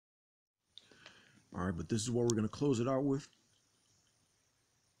All right, but this is what we're going to close it out with.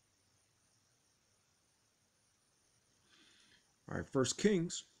 All right, 1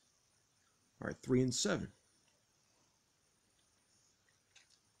 Kings, all right, 3 and 7.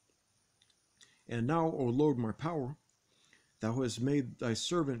 And now, O Lord, my power, thou hast made thy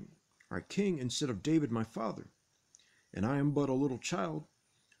servant our king instead of David my father. And I am but a little child,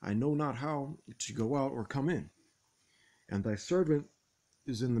 I know not how to go out or come in. And thy servant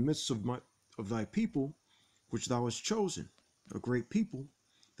is in the midst of thy people, which thou hast chosen, a great people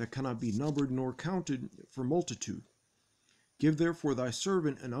that cannot be numbered nor counted for multitude. Give therefore thy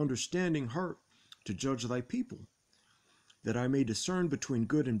servant an understanding heart to judge thy people, that I may discern between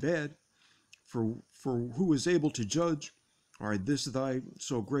good and bad. For who is able to judge, all right, this thy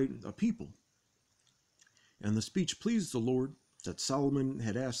so great a people? And the speech pleased the Lord, that Solomon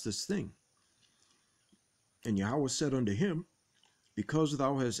had asked this thing. And Yahweh said unto him, because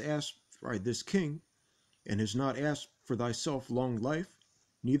thou hast asked, all right, this king, and hast not asked for thyself long life,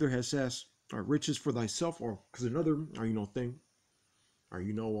 neither hast asked riches for thyself, or because another thing, or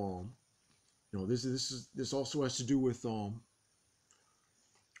this also has to do with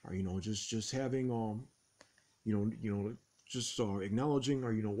just having just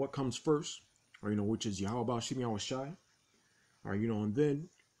acknowledging what comes first, which is Yahweh Bashim Yahweh Shai, and then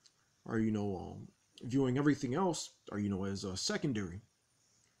viewing everything else as secondary,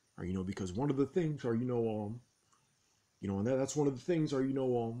 because one of the things and that's one of the things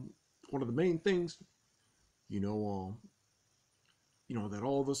one of the main things that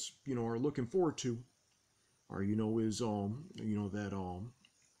all of us are looking forward to is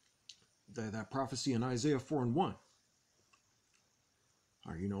that prophecy in Isaiah 4 and 1.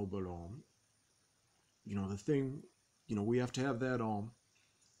 But the thing, we have to have that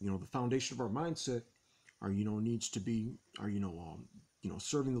the foundation of our mindset needs to be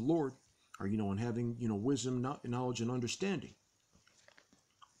serving the Lord, and having wisdom, knowledge, and understanding.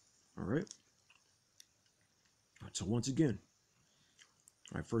 All right. So once again,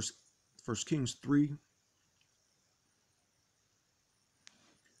 all right, First Kings 3.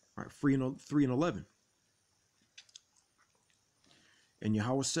 All right, 3 and 11. And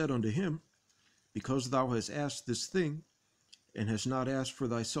Yahweh said unto him, because thou hast asked this thing, and hast not asked for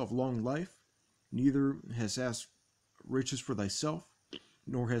thyself long life, neither hast asked riches for thyself,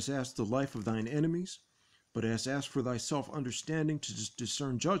 nor hast asked the life of thine enemies, but hast asked for thyself understanding to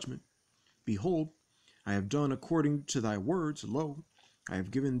discern judgment. Behold, I have done according to thy words. Lo, I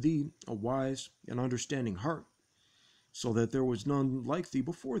have given thee a wise and understanding heart, so that there was none like thee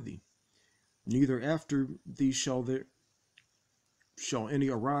before thee. Neither after thee shall any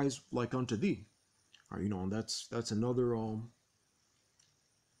arise like unto thee. And that's another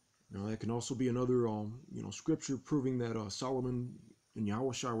that can also be another scripture proving that Solomon and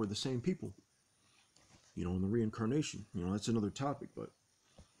Yahushua were the same people. In the reincarnation. That's another topic, but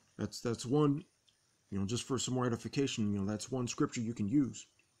that's one. Just for some more edification. That's one scripture you can use.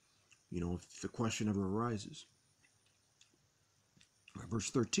 If the question ever arises.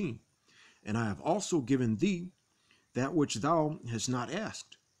 Verse 13. And I have also given thee that which thou hast not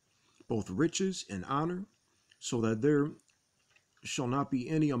asked, both riches and honor, so that there shall not be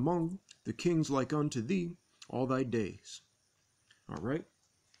any among the kings like unto thee all thy days. All right.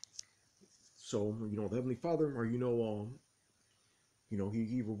 So the Heavenly Father, he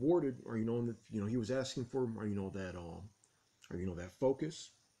rewarded, he was asking for, that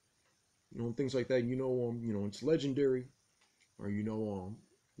focus, and things like that. It's legendary,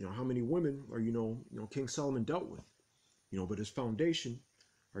 how many women King Solomon dealt with, but his foundation,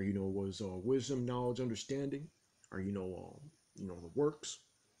 was wisdom, knowledge, understanding, the works,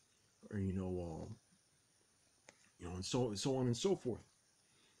 and so on and so forth.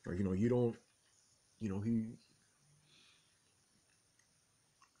 You don't,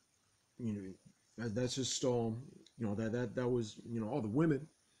 that's just that was all the women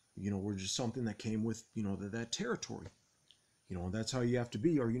were just something that came with that territory, and that's how you have to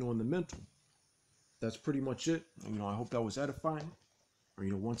be, in the mental. That's pretty much it. I hope that was edifying.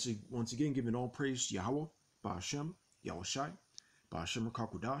 Once again, giving all praise to Yahweh, Ba'ashem, Yahushai, Ba'ashem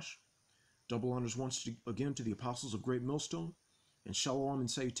Rakakudash. Double honors once again to the apostles of Great Millstone, and shalom and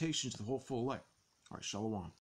salutation to the whole full elect. All right, shalom.